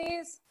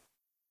please.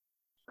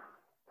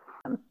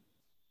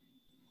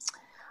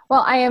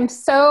 Well, I am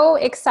so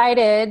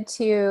excited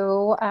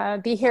to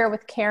be here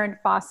with Karen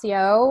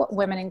Fassio,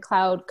 Women in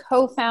Cloud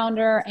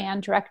co-founder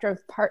and director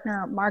of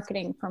partner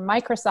marketing for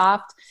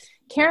Microsoft.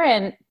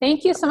 Karen,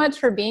 thank you so much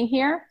for being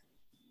here.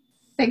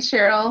 Thanks,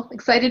 Cheryl.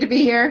 Excited to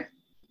be here.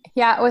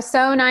 Yeah, it was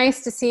so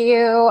nice to see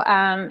you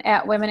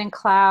at Women in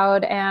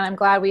Cloud, and I'm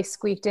glad we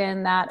squeaked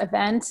in that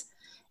event.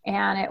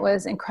 And it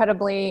was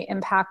incredibly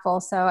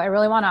impactful. So I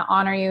really want to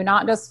honor you,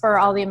 not just for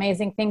all the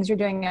amazing things you're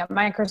doing at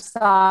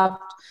Microsoft,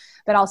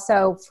 but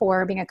also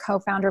for being a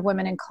co-founder of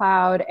Women in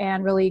Cloud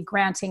and really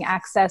granting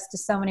access to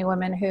so many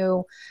women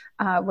who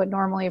would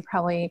normally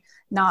probably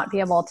not be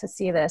able to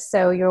see this.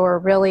 So you're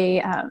really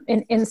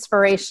an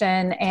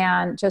inspiration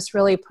and just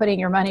really putting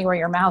your money where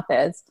your mouth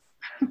is.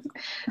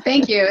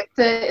 Thank you.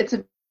 It's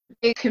a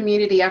big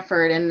community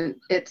effort, and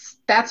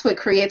that's what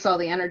creates all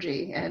the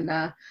energy, and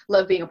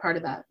love being a part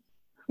of that.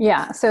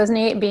 Yeah, so it was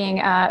neat being,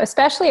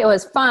 especially it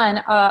was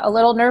fun, a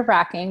little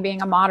nerve-wracking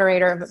being a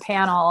moderator of a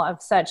panel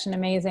of such an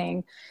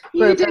amazing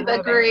group. You did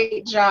a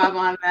great job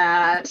on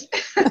that.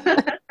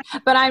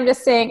 But I'm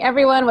just saying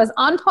everyone was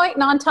on point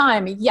and on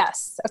time.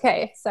 Yes.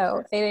 Okay,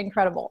 so they did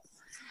incredible.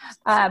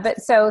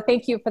 But so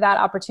thank you for that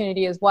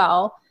opportunity as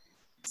well.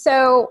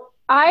 So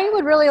I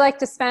would really like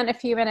to spend a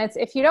few minutes,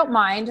 if you don't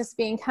mind, just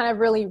being kind of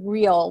really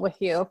real with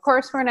you. Of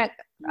course, we're going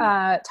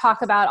to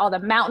talk about all the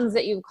mountains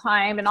that you've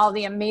climbed and all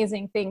the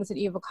amazing things that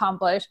you've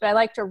accomplished, but I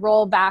like to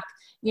roll back,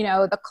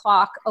 the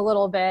clock a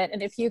little bit.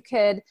 And if you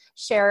could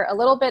share a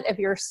little bit of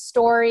your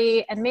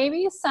story and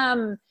maybe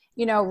some,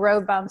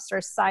 road bumps or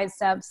side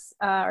steps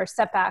or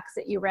setbacks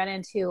that you ran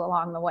into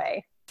along the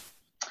way.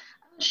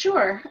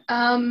 Sure.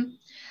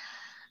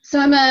 So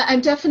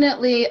I'm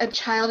definitely a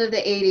child of the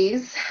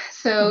 80s.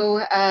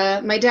 So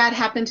my dad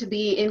happened to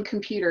be in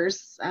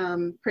computers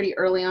pretty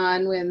early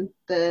on when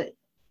the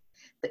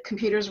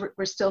computers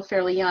were still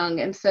fairly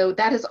young. And so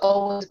that has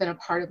always been a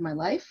part of my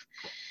life.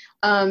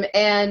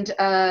 And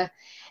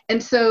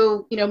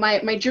so,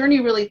 my journey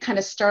really kind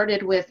of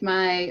started with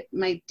my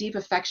deep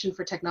affection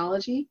for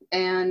technology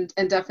and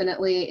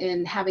definitely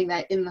in having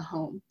that in the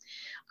home.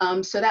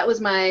 So that was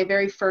my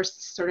very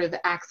first sort of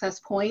access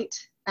point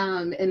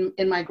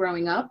in my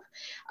growing up.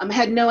 I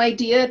had no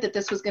idea that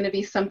this was going to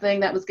be something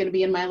that was going to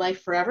be in my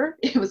life forever.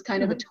 It was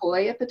kind of a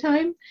toy at the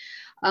time.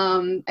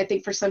 I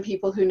think for some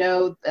people who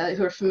know,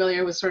 who are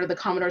familiar with sort of the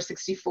Commodore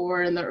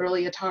 64 and the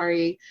early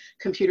Atari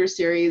computer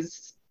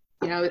series,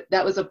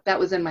 that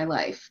was in my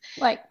life.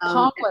 Like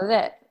Pong was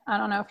it. I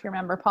don't know if you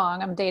remember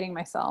Pong. I'm dating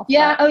myself.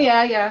 Yeah. But. Oh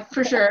yeah,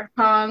 for sure.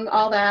 Pong,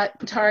 all that.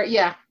 Atari.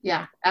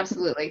 Yeah,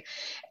 absolutely.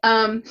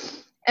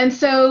 And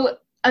so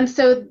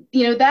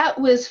that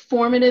was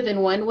formative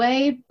in one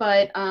way,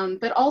 but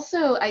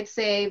also I'd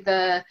say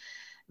I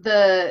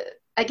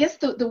guess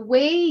the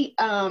way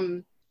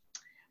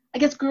I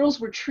guess girls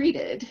were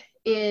treated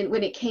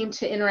when it came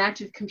to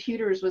interactive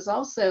computers was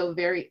also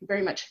very,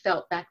 very much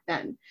felt back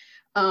then.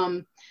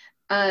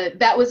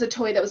 That was a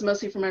toy that was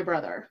mostly for my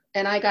brother,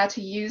 and I got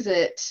to use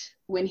it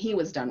when he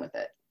was done with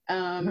it.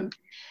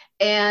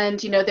 And,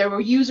 there were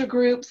user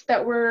groups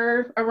that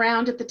were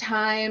around at the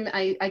time.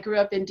 I grew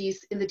up in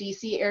the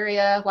DC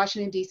area,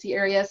 Washington, DC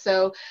area.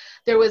 So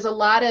there was a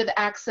lot of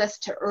access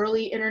to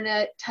early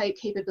internet type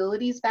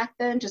capabilities back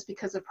then just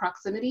because of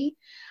proximity.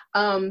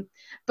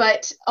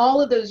 But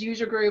all of those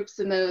user groups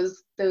and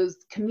those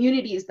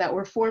communities that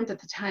were formed at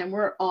the time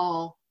were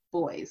all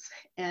boys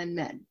and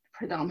men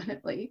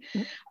predominantly.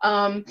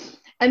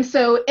 And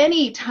so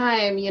any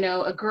time,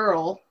 a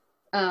girl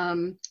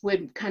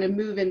would kind of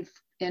move in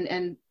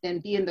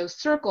and be in those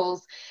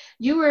circles,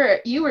 you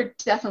were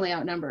definitely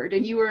outnumbered,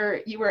 and you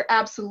were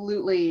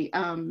absolutely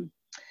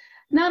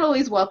not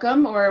always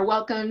welcome or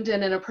welcomed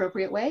in an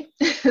appropriate way.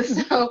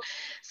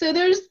 So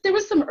there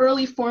was some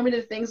early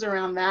formative things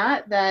around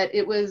that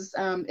it was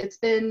there's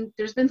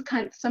been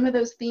kind of some of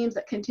those themes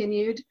that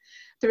continued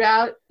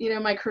throughout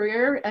my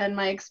career and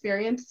my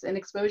experience and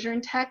exposure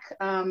in tech.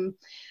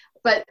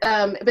 But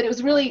it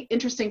was really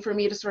interesting for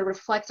me to sort of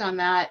reflect on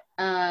that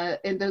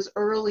in those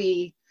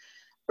early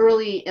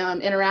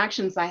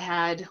interactions I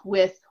had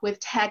with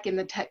tech and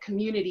the tech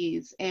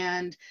communities,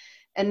 and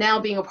now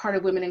being a part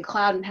of Women in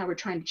Cloud and how we're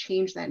trying to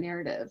change that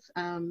narrative.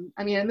 And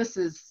this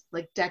is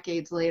like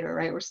decades later,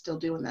 right? We're still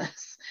doing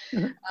this.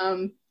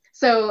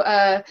 So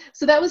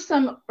that was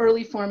some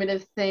early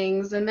formative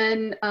things. And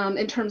then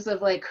in terms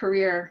of like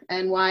career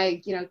and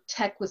why,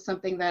 tech was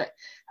something that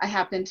I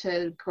happened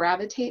to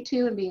gravitate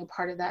to and being a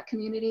part of that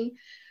community.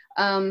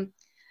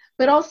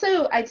 But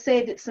also I'd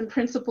say that some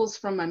principles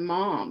from my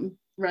mom,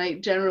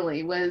 right,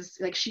 generally was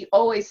like, she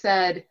always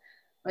said,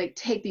 like,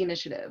 take the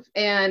initiative.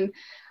 And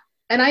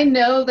I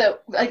know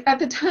that, like, at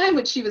the time,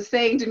 what she was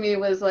saying to me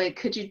was like,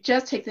 could you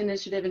just take the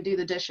initiative and do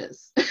the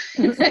dishes?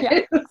 Yeah,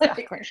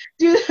 exactly. Like,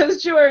 do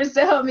those chores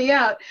to help me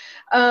out.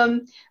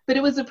 But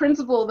it was a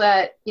principle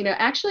that,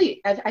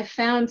 actually I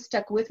found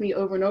stuck with me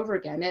over and over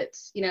again.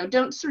 It's,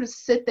 don't sort of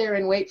sit there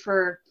and wait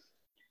for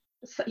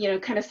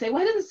kind of say,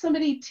 why doesn't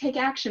somebody take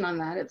action on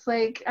that? It's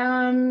like,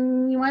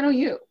 why don't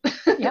you?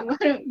 Yep. Why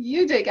don't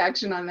you take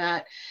action on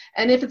that?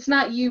 And if it's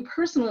not you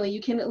personally,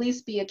 you can at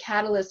least be a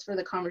catalyst for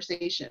the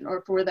conversation,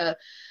 or for the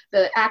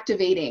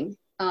activating,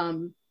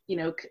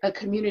 a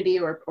community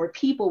or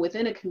people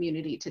within a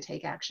community to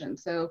take action.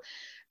 So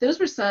those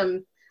were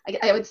some,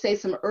 I would say,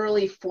 some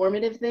early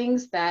formative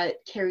things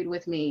that carried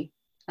with me,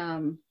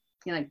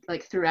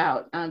 like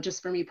throughout,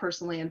 just for me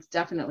personally, and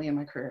definitely in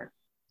my career.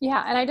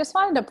 Yeah. And I just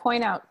wanted to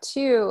point out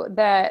too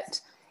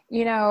that,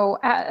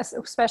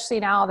 especially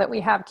now that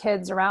we have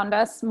kids around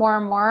us more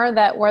and more,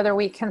 that whether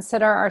we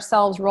consider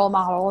ourselves role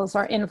models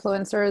or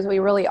influencers, we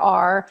really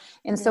are.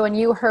 And so when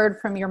you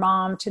heard from your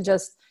mom to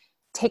just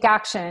take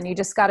action, you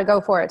just got to go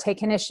for it,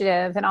 take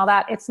initiative and all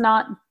that,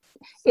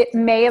 it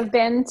may have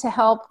been to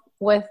help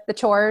with the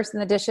chores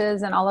and the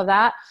dishes and all of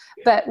that,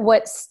 but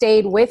what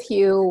stayed with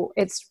you,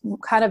 it's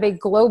kind of a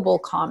global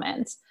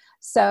comment.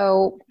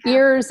 So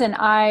ears and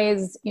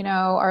eyes,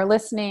 are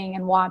listening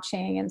and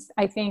watching. And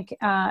I think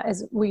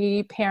as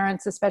we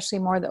parents, especially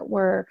more that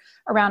we're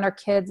around our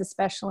kids,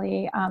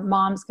 especially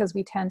moms, because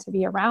we tend to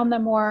be around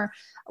them more,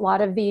 a lot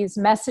of these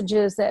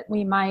messages that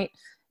we might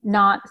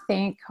not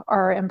think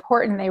are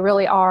important, they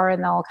really are,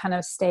 and they'll kind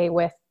of stay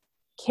with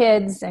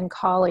kids and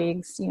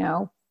colleagues,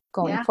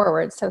 going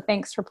forward. So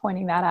thanks for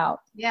pointing that out.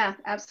 Yeah,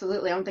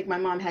 absolutely. I don't think my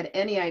mom had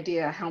any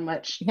idea how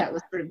much that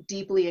was sort of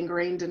deeply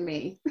ingrained in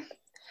me.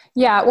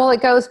 Yeah, well,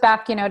 it goes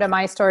back, to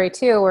my story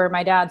too, where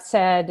my dad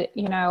said,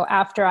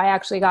 after I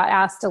actually got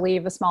asked to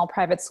leave a small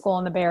private school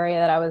in the Bay Area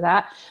that I was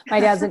at, my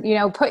dad said,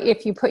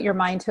 if you put your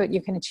mind to it,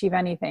 you can achieve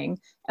anything.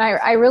 And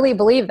I really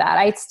believe that.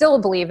 I still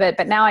believe it,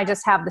 but now I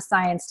just have the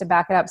science to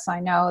back it up. So I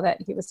know that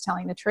he was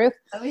telling the truth.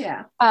 Oh,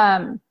 yeah.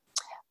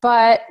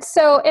 But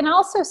in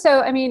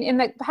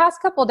the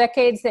past couple of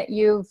decades that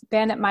you've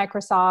been at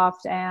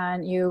Microsoft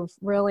and you've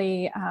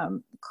really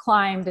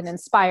climbed and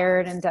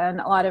inspired and done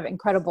a lot of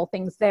incredible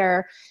things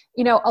there,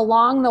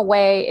 along the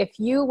way, if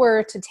you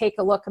were to take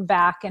a look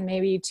back and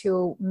maybe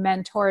to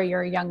mentor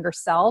your younger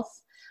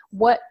self,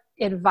 what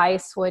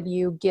advice would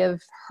you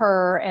give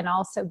her, and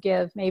also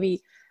give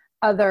maybe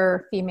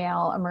other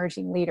female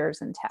emerging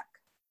leaders in tech?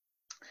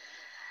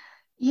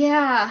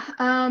 Yeah.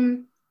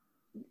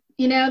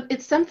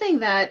 It's something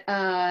that,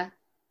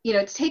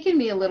 it's taken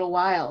me a little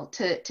while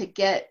to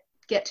get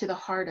to the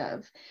heart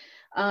of.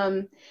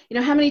 How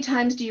many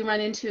times do you run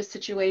into a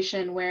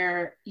situation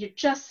where you're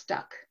just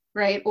stuck,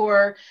 right?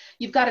 Or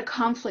you've got a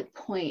conflict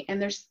point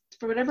and there's,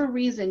 for whatever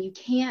reason, you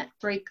can't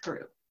break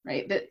through,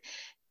 right? That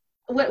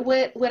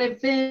what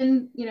I've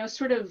been,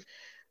 sort of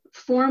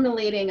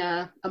formulating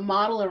a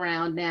model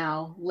around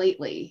now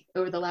lately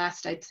over the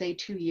last, I'd say,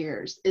 2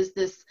 years, is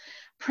this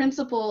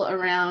principle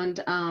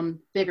around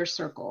bigger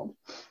circle.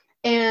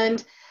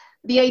 And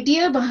the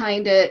idea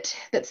behind it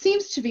that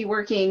seems to be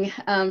working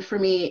for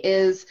me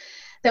is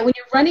that when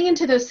you're running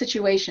into those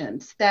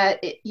situations,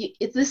 that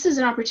this is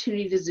an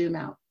opportunity to zoom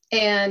out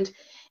and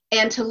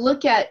to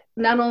look at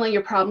not only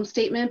your problem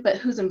statement, but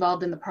who's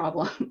involved in the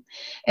problem.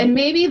 And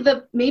maybe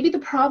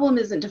the problem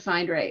isn't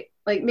defined right.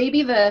 Like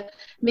maybe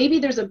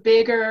there's a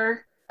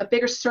bigger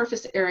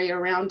surface area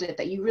around it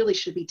that you really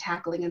should be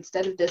tackling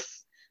instead of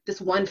this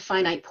one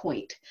finite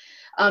point.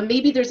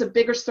 Maybe there's a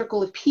bigger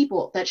circle of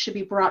people that should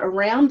be brought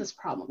around this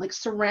problem, like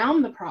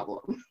surround the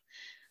problem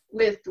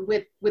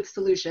with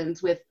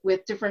solutions,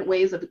 with different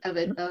ways of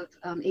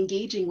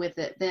engaging with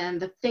it than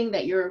the thing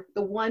that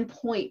the one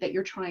point that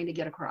you're trying to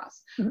get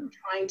across,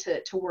 trying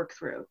to work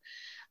through.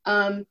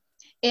 And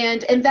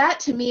that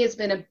to me has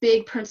been a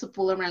big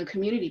principle around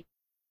community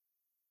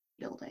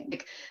building.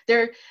 Like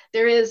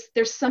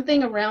there's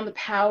something around the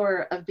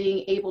power of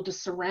being able to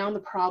surround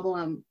the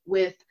problem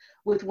with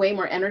way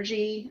more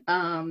energy,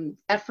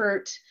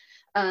 effort,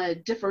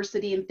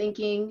 diversity in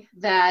thinking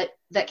that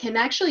can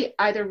actually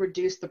either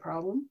reduce the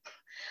problem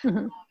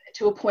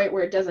to a point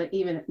where it doesn't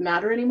even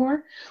matter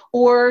anymore,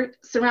 or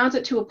surrounds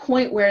it to a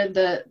point where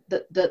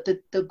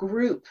the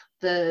group,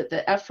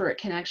 the effort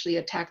can actually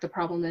attack the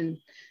problem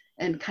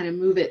and kind of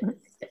move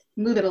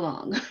it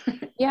along.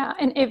 Yeah.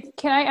 And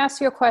can I ask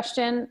you a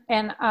question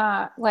and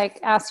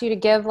ask you to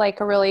give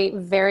like a really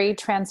very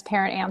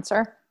transparent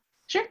answer?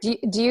 Sure.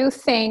 Do you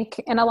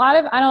think, and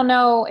I don't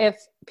know if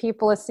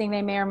people listening,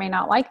 they may or may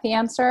not like the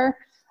answer,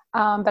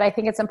 but I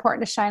think it's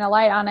important to shine a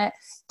light on it.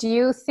 Do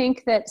you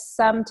think that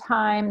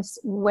sometimes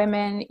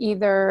women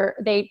either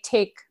they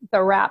take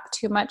the rap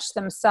too much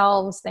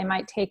themselves, they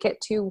might take it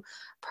too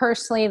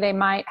personally, they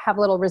might have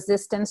a little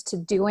resistance to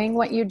doing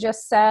what you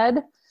just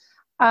said?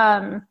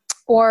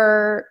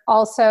 Or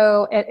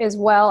also as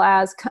well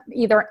as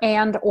either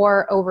and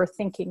or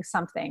overthinking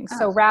something.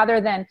 So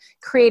rather than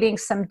creating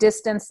some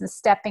distance and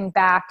stepping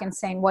back and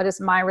saying, what is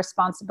my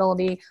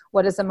responsibility?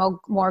 What is a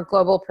more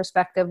global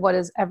perspective? What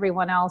is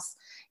everyone else,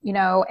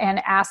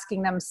 and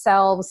asking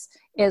themselves,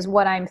 is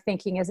what I'm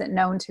thinking, is it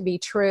known to be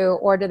true?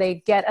 Or do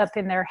they get up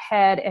in their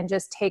head and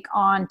just take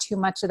on too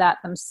much of that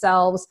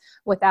themselves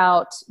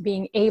without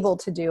being able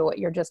to do what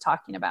you're just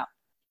talking about?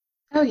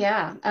 Oh,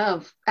 yeah.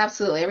 Oh,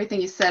 absolutely.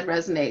 Everything you said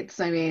resonates.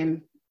 I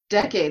mean,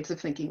 decades of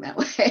thinking that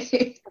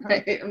way,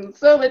 right? And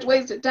so much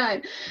wasted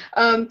time.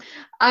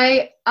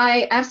 I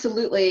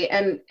absolutely,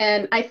 and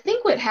I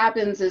think what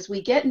happens is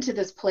we get into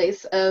this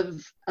place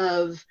of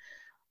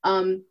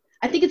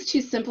I think it's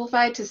too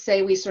simplified to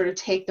say we sort of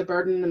take the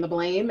burden and the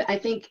blame. I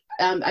think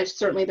I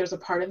certainly there's a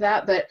part of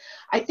that, but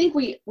I think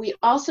we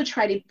also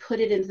try to put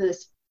it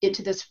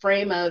into this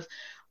frame of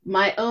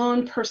my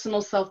own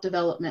personal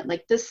self-development.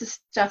 Like, this is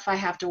stuff I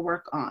have to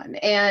work on,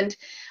 and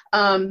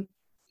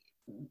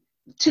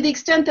to the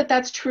extent that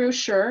that's true,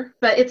 sure,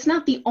 but it's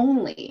not the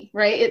only,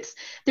 right?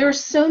 There are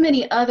so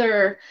many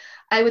other,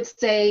 I would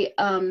say,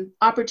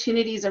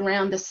 opportunities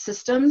around the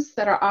systems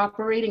that are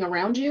operating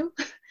around you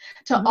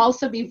to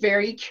also be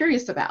very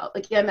curious about.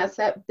 Again, that's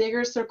that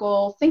bigger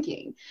circle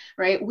thinking,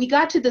 right? We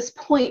got to this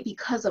point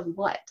because of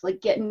what?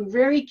 Like, getting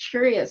very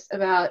curious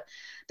about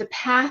the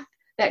path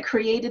that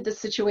created the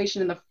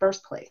situation in the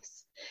first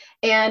place.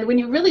 And when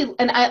you really,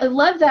 and I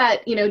love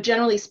that,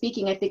 generally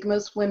speaking, I think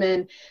most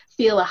women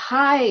feel a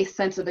high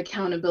sense of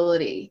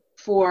accountability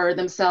for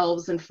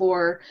themselves and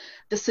for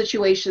the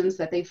situations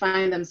that they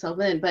find themselves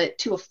in, but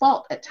to a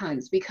fault at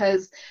times,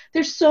 because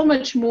there's so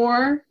much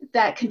more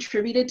that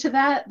contributed to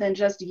that than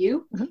just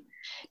you.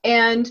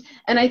 And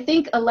I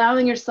think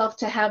allowing yourself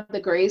to have the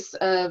grace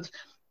of,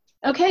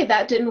 okay,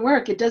 that didn't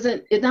work.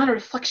 It's not a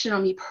reflection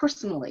on me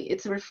personally.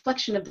 It's a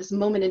reflection of this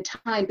moment in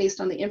time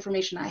based on the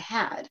information I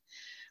had.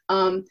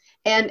 And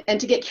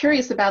to get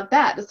curious about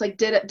that. It's like,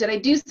 did I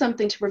do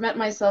something to prevent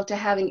myself to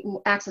having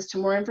access to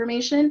more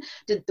information?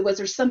 Was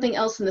there something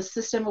else in the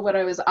system of what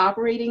I was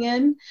operating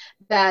in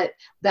that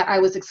I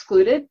was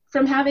excluded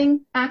from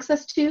having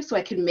access to, so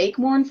I could make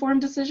more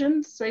informed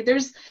decisions? Right?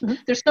 There's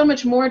so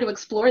much more to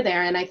explore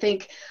there, and I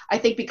think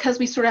because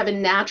we sort of have a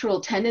natural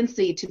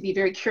tendency to be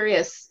very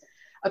curious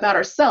about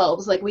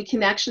ourselves, like, we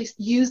can actually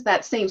use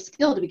that same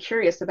skill to be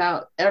curious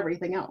about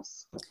everything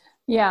else.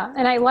 Yeah.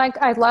 And I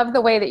love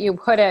the way that you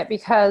put it,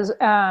 because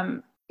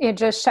it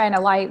just shine a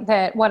light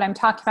that what I'm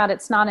talking about,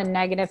 it's not a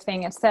negative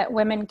thing. It's that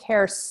women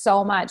care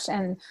so much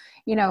and,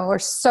 are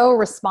so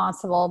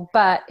responsible,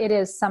 but it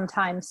is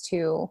sometimes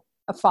to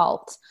a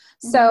fault.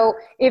 So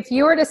if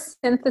you were to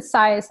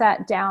synthesize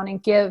that down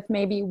and give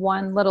maybe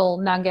one little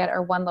nugget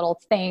or one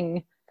little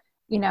thing,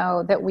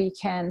 that we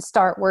can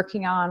start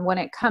working on when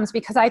it comes,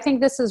 because I think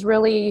this is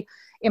really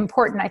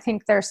important. I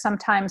think there's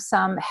sometimes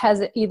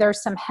either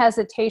some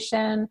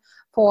hesitation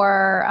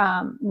for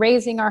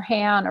raising our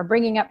hand or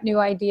bringing up new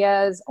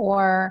ideas,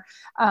 or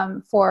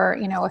for,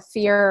 a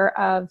fear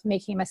of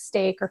making a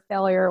mistake or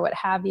failure or what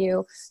have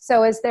you.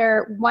 So is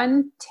there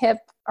one tip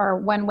or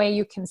one way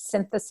you can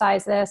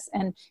synthesize this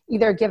and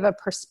either give a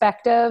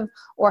perspective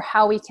or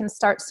how we can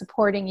start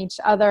supporting each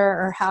other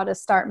or how to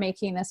start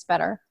making this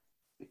better?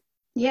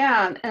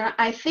 Yeah, and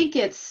I think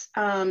it's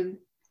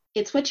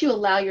what you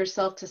allow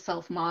yourself to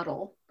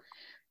self-model.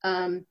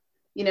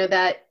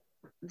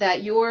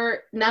 That you're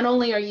not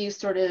only are you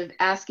sort of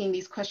asking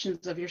these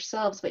questions of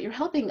yourselves, but you're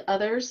helping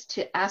others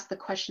to ask the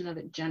question of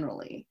it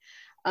generally,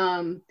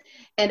 and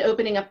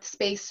opening up the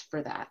space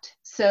for that.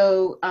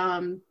 So,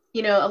 a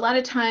lot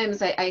of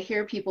times I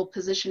hear people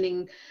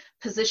positioning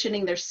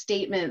their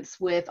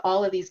statements with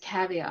all of these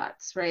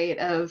caveats, right?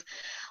 Of,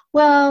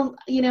 well,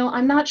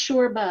 I'm not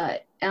sure,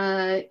 but,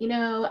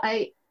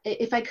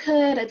 if I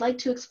could, I'd like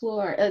to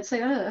explore. It's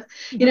like,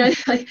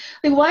 like,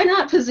 why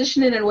not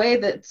position it in a way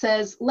that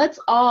says, let's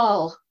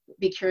all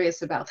be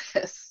curious about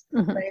this,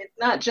 right? It's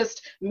not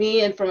just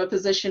me and from a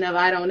position of,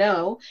 I don't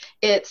know.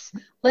 It's,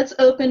 let's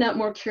open up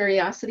more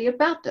curiosity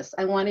about this.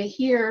 I want to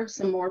hear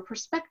some more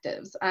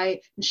perspectives. I'm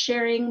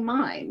sharing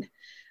mine.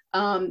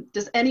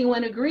 Does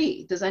anyone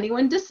agree? Does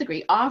anyone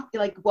disagree?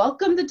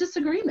 Welcome the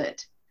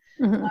disagreement.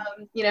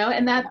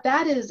 And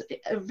that is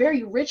a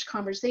very rich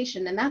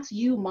conversation, and that's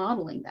you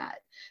modeling that.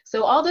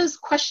 So all those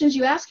questions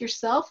you ask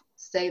yourself,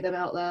 say them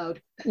out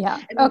loud. Yeah.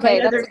 And okay.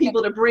 invite other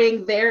people to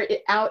bring their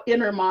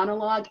inner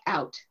monologue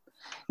out.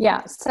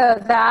 Yeah.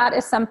 So that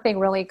is something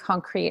really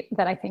concrete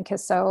that I think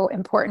is so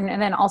important.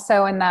 And then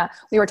also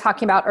we were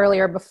talking about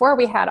earlier before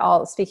we had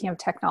speaking of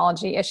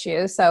technology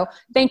issues. So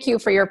thank you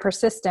for your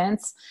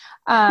persistence.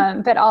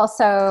 But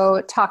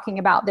also talking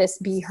about this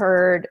be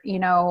heard,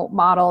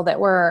 model that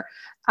we're,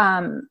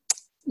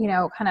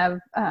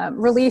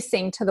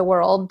 releasing to the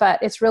world, but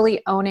it's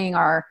really owning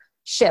our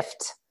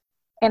shift.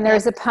 And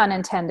there's a pun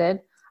intended.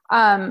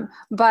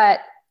 But,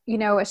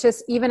 it's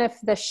just, even if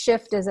the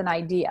shift is an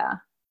idea,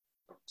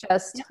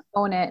 just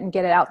own it and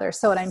get it out there.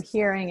 So what I'm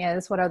hearing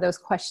is, what are those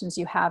questions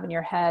you have in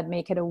your head?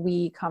 Make it a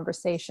we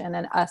conversation,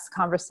 an us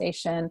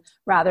conversation,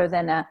 rather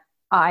than a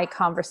I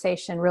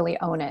conversation. Really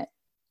own it.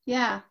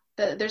 Yeah.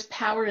 There's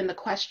power in the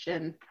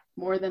question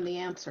more than the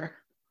answer.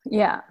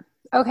 Yeah.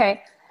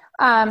 Okay.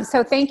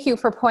 So thank you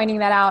for pointing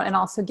that out and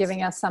also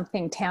giving us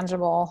something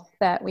tangible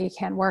that we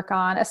can work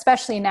on,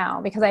 especially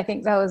now, because I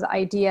think those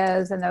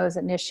ideas and those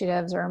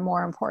initiatives are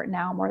more important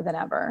now more than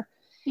ever.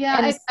 Yeah,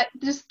 I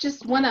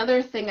just one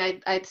other thing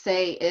I'd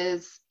say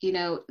is,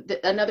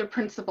 another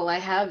principle I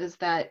have is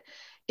that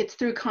it's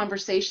through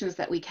conversations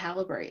that we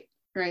calibrate,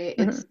 right?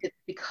 It's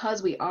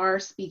because we are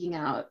speaking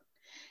out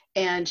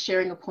and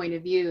sharing a point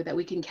of view that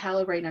we can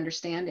calibrate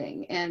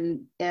understanding.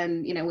 And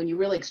when you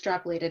really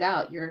extrapolate it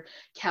out, you're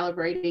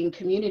calibrating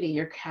community,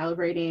 you're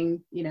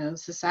calibrating,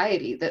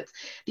 society. That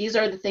these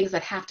are the things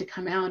that have to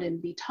come out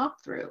and be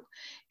talked through.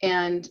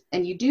 And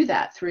you do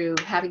that through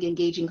having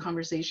engaging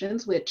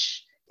conversations,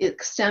 which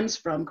it stems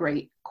from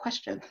great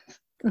questions.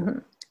 Mm-hmm.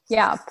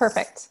 Yeah,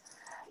 perfect.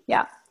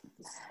 Yeah.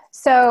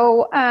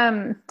 So,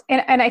 and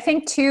I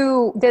think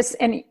too,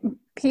 and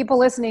people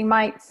listening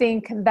might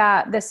think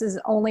that this is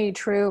only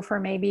true for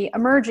maybe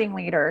emerging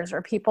leaders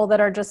or people that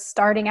are just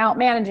starting out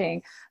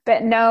managing,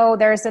 but no,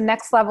 there's a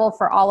next level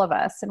for all of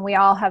us, and we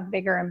all have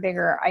bigger and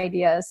bigger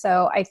ideas.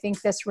 So I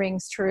think this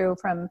rings true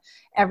from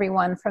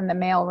everyone from the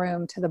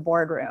mailroom to the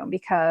boardroom,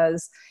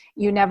 because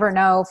you never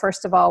know,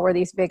 first of all, where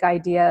these big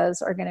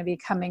ideas are going to be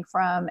coming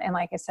from. And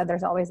like I said,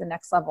 there's always a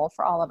next level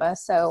for all of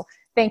us. So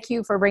thank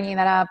you for bringing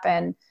that up.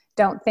 And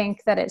don't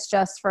think that it's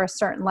just for a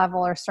certain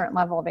level or certain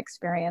level of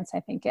experience. I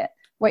think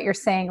what you're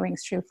saying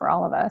rings true for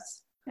all of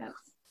us. Yeah.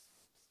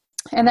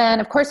 And then,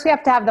 of course, we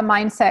have to have the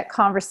mindset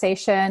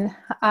conversation,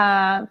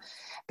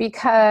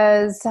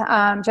 because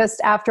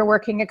just after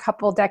working a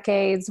couple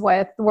decades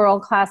with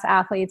world-class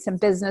athletes and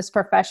business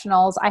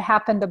professionals, I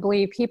happen to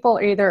believe people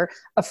are either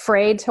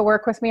afraid to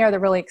work with me or they're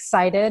really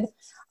excited,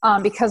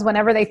 because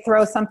whenever they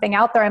throw something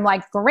out there, I'm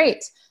like,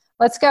 great,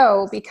 let's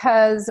go,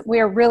 because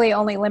we're really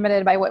only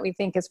limited by what we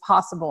think is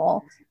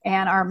possible.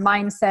 And our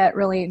mindset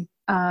really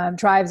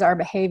drives our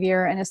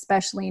behavior. And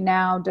especially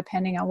now,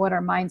 depending on what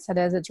our mindset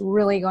is, it's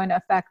really going to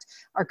affect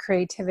our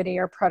creativity,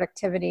 our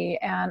productivity,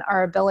 and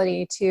our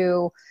ability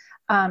to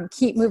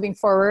keep moving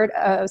forward,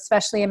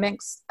 especially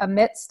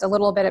amidst a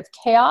little bit of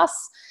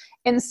chaos.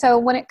 And so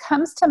when it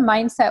comes to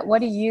mindset, what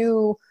do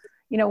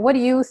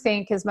you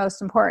think is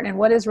most important, and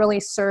what has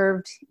really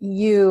served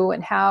you,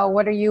 and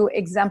what are you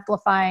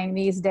exemplifying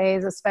these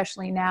days,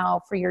 especially now,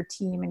 for your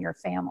team and your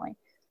family?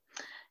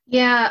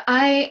 Yeah,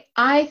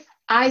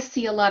 I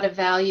see a lot of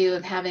value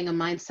of having a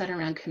mindset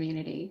around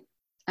community.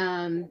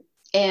 And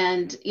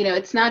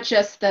it's not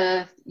just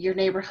your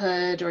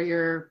neighborhood or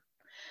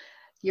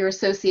your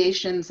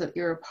associations that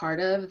you're a part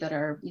of that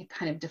are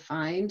kind of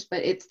defined,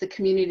 but it's the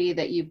community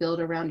that you build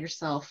around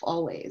yourself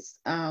always.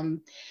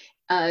 I'm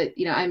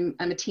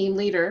a team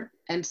leader,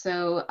 and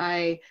so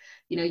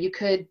you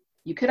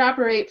could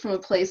operate from a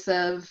place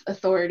of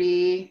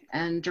authority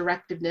and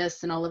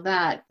directiveness and all of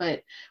that,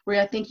 but where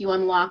I think you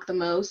unlock the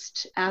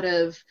most out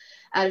of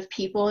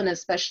people, and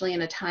especially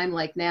in a time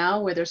like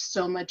now where there's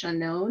so much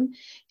unknown,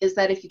 is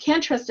that if you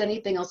can't trust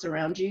anything else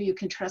around you, you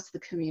can trust the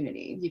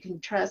community. You can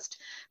trust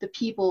the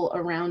people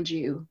around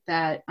you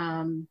that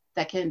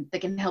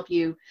can help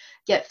you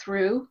get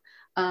through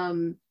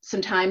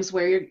sometimes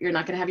where you're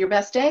not going to have your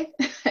best day,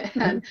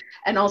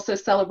 and also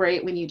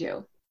celebrate when you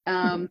do.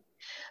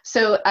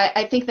 So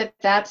I think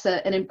that's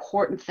an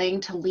important thing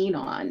to lean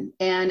on.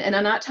 And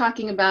I'm not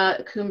talking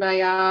about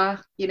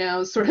kumbaya,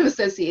 sort of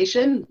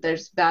association.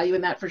 There's value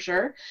in that for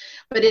sure.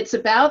 But it's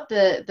about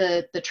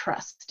the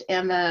trust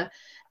and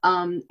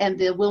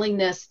the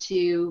willingness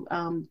to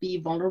be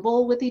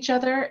vulnerable with each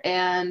other,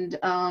 and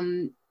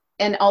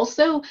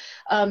also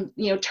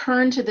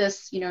turn to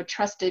this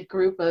trusted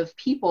group of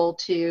people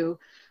to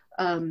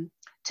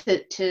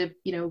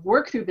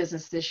work through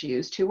business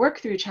issues, to work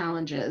through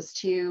challenges,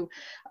 to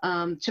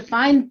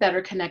find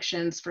better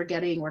connections for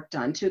getting work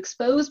done, to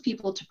expose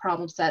people to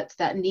problem sets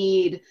that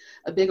need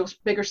a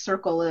bigger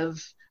circle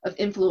of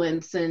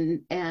influence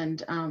and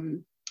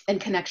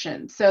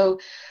connection. So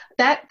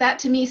that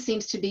to me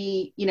seems to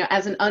be,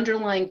 as an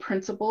underlying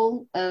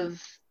principle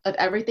of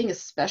everything,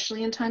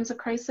 especially in times of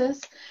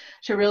crisis,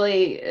 to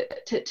really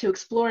to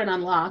explore and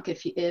unlock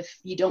if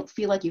you don't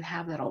feel like you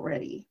have that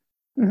already.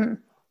 Mm-hmm.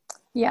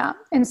 Yeah.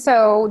 And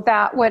so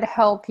that would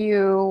help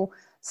you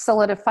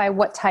solidify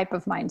what type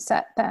of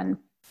mindset then?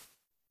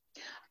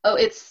 Oh,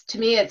 to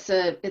me, it's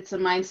a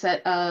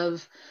mindset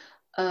of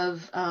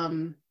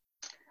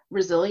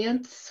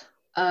resilience,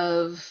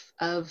 of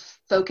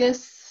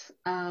focus,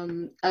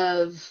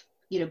 of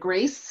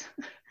grace,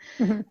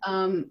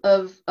 mm-hmm.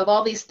 Of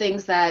all these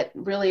things that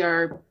really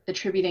are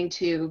attributing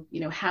to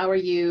how are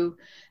you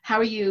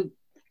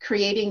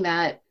creating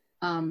that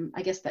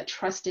I guess that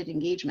trusted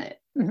engagement,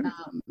 mm-hmm.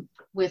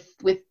 With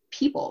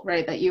people,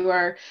 right? That you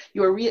are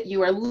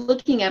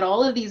looking at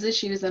all of these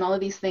issues and all of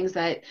these things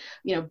that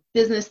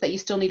business that you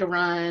still need to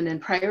run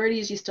and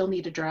priorities you still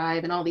need to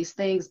drive and all these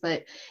things,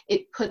 but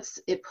it puts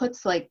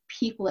like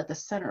people at the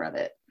center of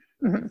it.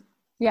 Mm-hmm.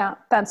 Yeah,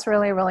 that's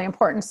really, really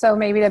important. So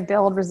maybe to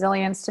build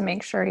resilience, to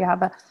make sure you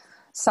have a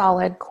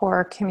solid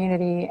core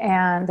community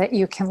and that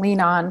you can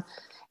lean on.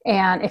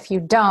 And if you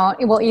don't,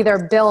 it will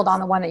either build on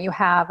the one that you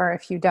have, or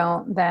if you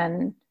don't,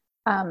 then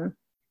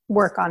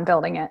work on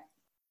building it.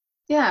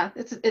 Yeah,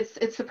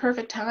 it's the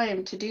perfect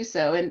time to do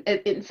so. And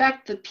in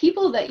fact, the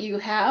people that you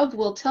have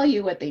will tell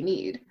you what they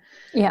need.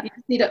 Yeah. You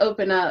just need to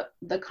open up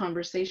the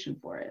conversation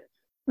for it.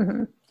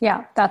 Mm-hmm.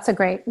 Yeah, that's a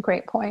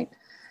great point.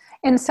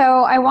 And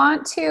so I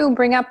want to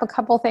bring up a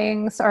couple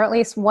things, or at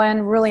least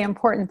one really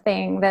important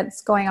thing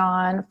that's going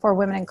on for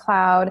Women in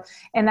Cloud,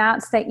 and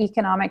that's the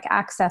Economic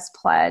Access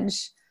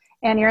Pledge.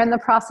 and you're in the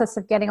process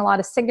of getting a lot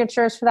of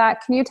signatures for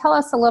that. Can you tell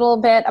us a little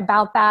bit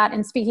about that?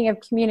 And speaking of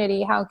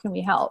community, how can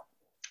we help?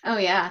 Oh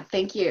yeah,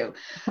 thank you.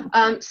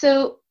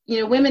 So,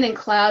 Women in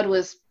Cloud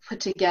was put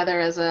together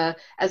as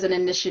an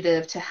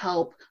initiative to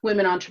help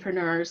women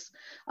entrepreneurs,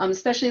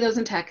 especially those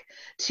in tech,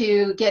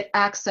 to get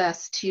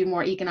access to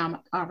more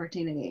economic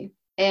opportunity.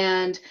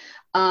 And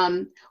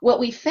what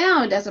we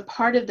found as a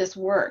part of this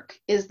work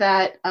is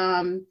that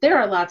there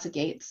are lots of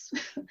gates.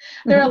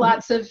 There are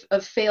lots of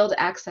failed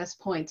access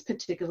points,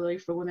 particularly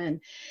for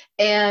women.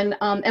 And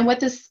what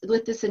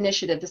this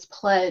initiative, this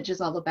pledge,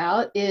 is all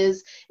about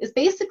is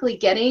basically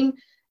getting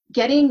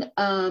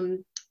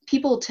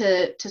people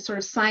to sort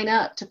of sign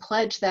up to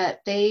pledge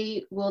that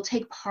they will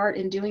take part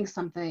in doing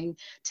something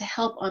to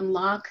help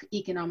unlock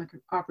economic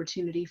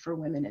opportunity for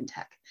women in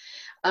tech.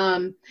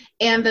 And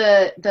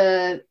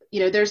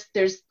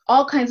there's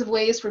all kinds of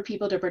ways for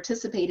people to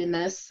participate in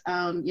this.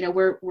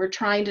 We're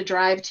trying to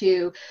drive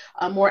to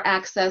more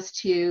access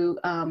to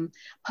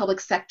public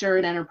sector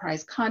and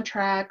enterprise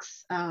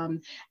contracts,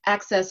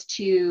 access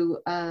to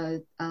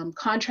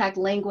contract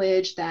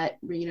language that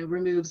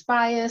removes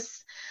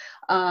bias.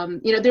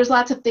 There's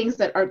lots of things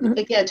that are,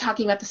 again,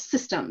 talking about the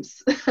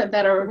systems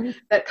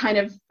that kind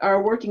of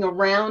are working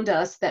around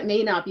us that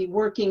may not be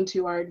working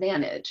to our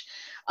advantage.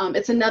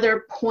 It's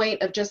another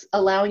point of just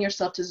allowing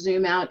yourself to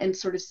zoom out and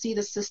sort of see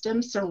the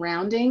systems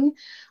surrounding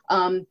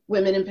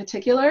women in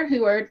particular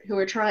who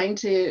are trying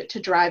to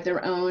drive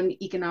their own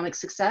economic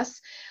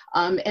success,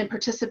 and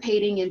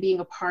participating and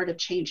being a part of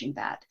changing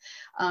that.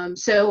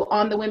 So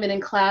on the Women in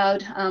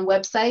Cloud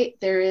website,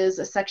 there is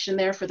a section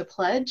there for the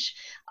pledge.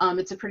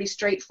 It's a pretty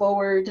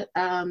straightforward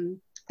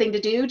thing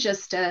to do.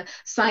 Just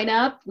sign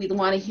up. We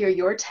want to hear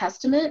your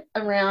testament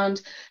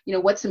around,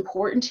 what's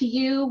important to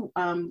you,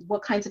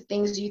 what kinds of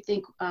things you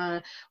think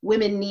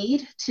women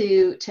need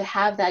to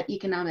have that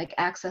economic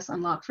access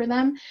unlocked for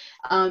them,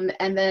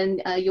 and then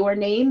your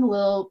name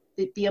will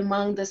be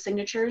among the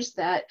signatures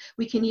that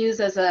we can use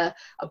as a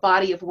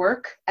body of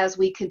work as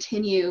we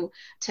continue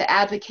to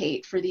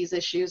advocate for these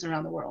issues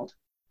around the world.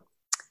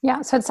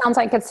 Yeah, so it sounds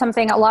like it's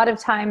something a lot of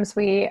times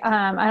we,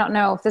 I don't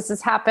know if this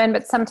has happened,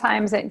 but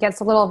sometimes it gets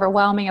a little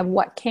overwhelming of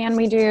what can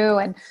we do?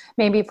 And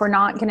maybe if we're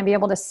not going to be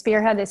able to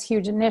spearhead this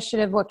huge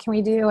initiative, what can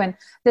we do? And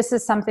this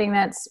is something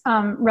that's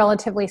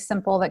relatively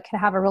simple that could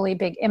have a really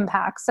big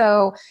impact.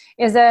 So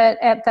is it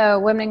at the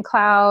Women in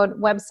Cloud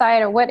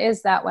website, or what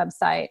is that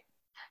website?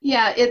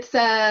 Yeah, it's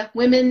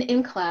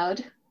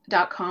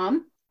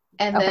womenincloud.com.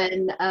 And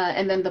Okay.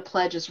 then the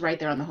pledge is right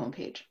there on the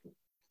homepage.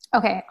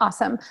 Okay,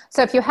 awesome.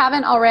 So if you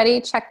haven't already,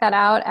 check that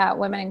out at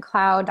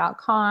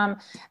womenincloud.com.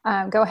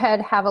 Go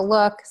ahead, have a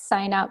look,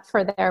 sign up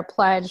for their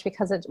pledge,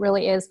 because it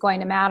really is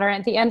going to matter. And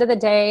at the end of the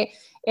day,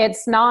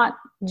 it's not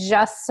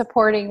just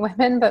supporting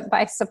women, but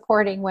by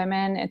supporting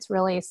women, it's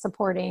really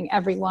supporting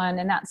everyone.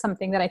 And that's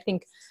something that I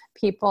think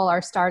people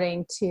are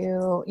starting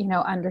to,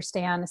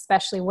 understand,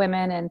 especially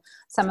women and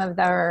some of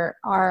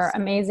our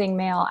amazing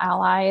male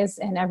allies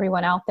and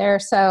everyone out there.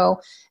 So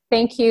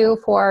thank you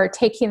for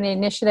taking the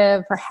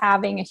initiative, for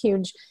having a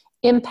huge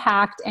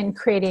impact and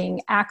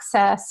creating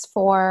access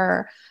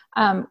for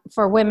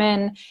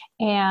women,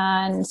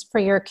 and for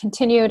your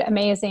continued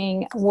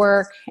amazing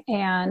work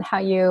and how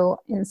you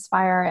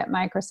inspire at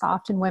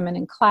Microsoft and Women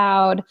in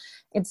Cloud.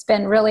 It's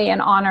been really an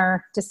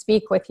honor to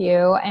speak with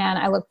you, and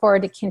I look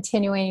forward to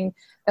continuing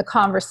the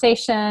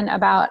conversation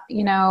about,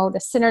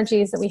 the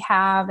synergies that we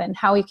have and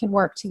how we can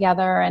work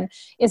together. And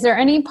is there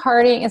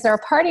a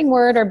parting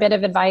word or bit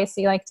of advice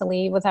you like to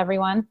leave with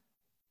everyone?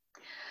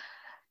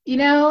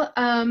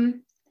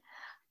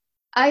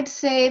 I'd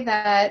say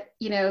that,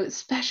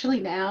 especially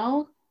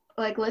now,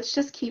 let's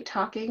just keep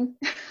talking,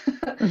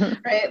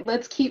 right?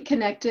 Let's keep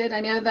connected. I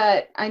know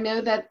that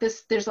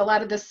there's a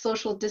lot of this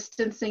social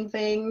distancing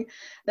thing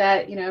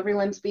that,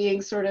 everyone's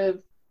being sort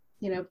of,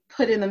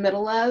 put in the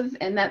middle of,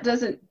 and that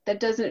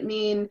doesn't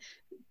mean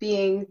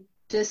being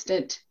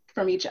distant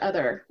from each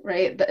other,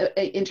 right?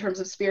 In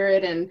terms of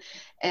spirit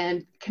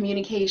and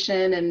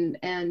communication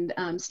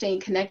and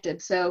staying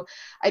connected. So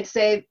I'd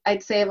say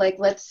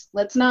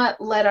let's not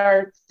let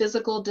our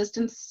physical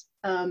distance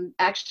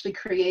actually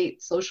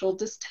create social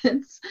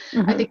distance.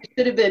 Mm-hmm. I think it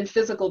should have been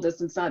physical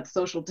distance, not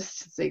social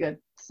distancing. It's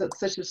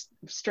such a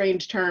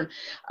strange term.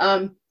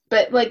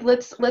 But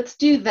let's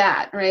do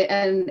that, right?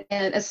 And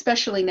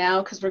especially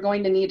now, because we're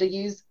going to need to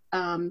use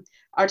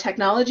our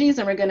technologies,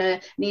 and we're going to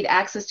need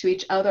access to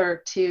each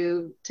other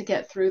to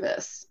get through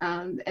this.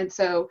 And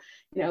so,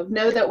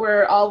 know that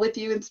we're all with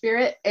you in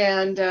spirit,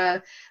 and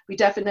we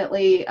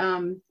definitely,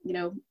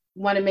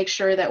 want to make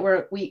sure that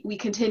we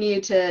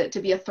continue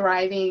to be a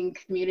thriving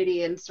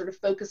community and sort of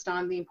focused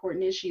on the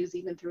important issues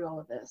even through all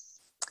of this.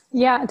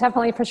 Yeah,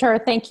 definitely, for sure.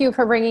 Thank you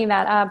for bringing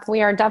that up.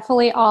 We are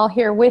definitely all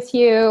here with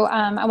you.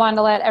 I wanted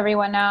to let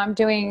everyone know I'm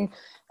doing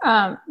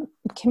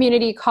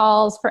community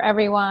calls for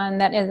everyone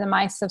that is in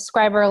my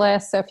subscriber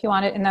list. So if you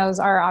want it, and those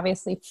are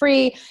obviously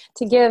free,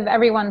 to give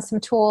everyone some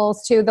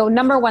tools to the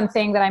number one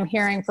thing that I'm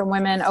hearing from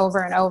women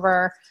over and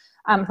over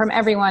from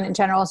everyone in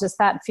general, is just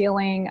that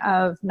feeling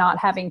of not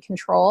having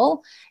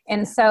control.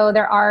 And so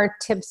there are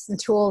tips and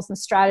tools and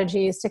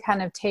strategies to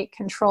kind of take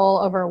control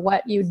over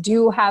what you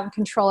do have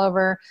control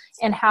over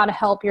and how to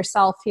help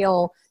yourself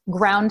feel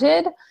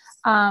grounded,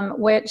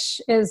 which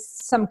is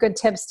some good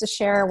tips to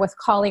share with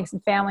colleagues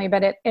and family,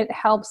 but it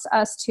helps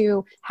us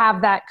to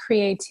have that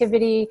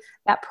creativity,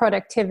 that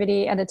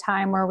productivity at a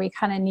time where we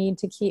kind of need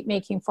to keep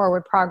making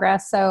forward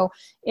progress. So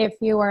if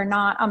you are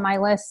not on my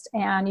list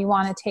and you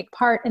want to take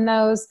part in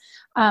those,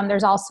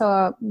 there's also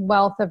a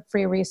wealth of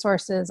free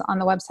resources on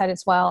the website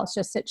as well. It's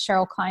just at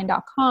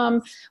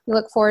CherylKlein.com. We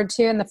look forward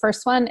to, and the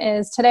first one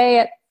is today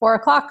at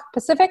 4:00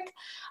 Pacific.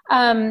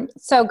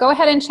 So go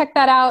ahead and check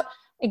that out.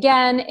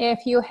 Again,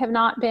 if you have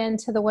not been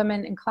to the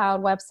Women in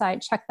Cloud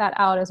website, check that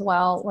out as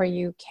well, where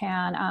you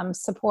can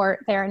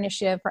support their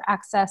initiative for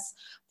access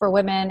for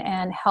women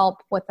and help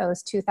with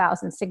those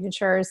 2,000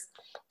 signatures.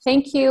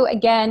 Thank you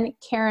again,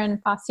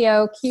 Karen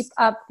Fassio. Keep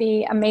up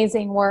the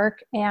amazing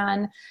work,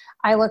 and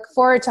I look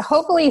forward to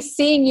hopefully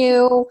seeing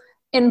you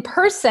in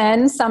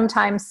person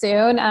sometime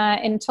soon.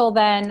 Until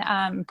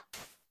then,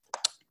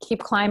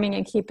 keep climbing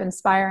and keep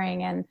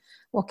inspiring, and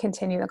we'll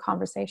continue the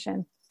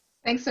conversation.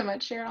 Thanks so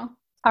much, Cheryl.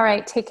 All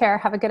right. Take care.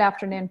 Have a good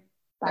afternoon.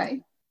 Bye.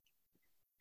 Bye.